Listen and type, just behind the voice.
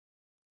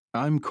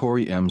I'm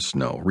Corey M.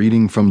 Snow,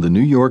 reading from the New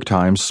York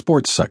Times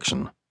Sports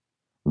section.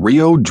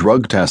 Rio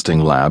Drug Testing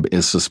Lab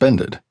is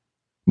Suspended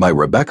by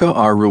Rebecca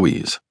R.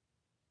 Ruiz.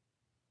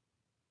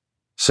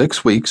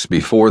 6 weeks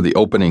before the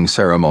opening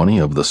ceremony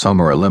of the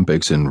Summer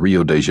Olympics in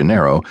Rio de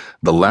Janeiro,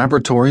 the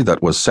laboratory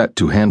that was set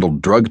to handle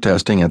drug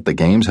testing at the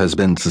Games has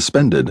been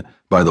suspended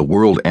by the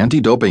World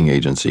Anti-Doping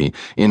Agency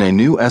in a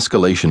new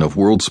escalation of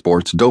world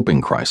sports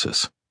doping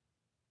crisis.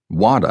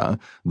 WADA,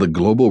 the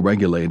global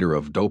regulator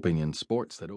of doping in sports that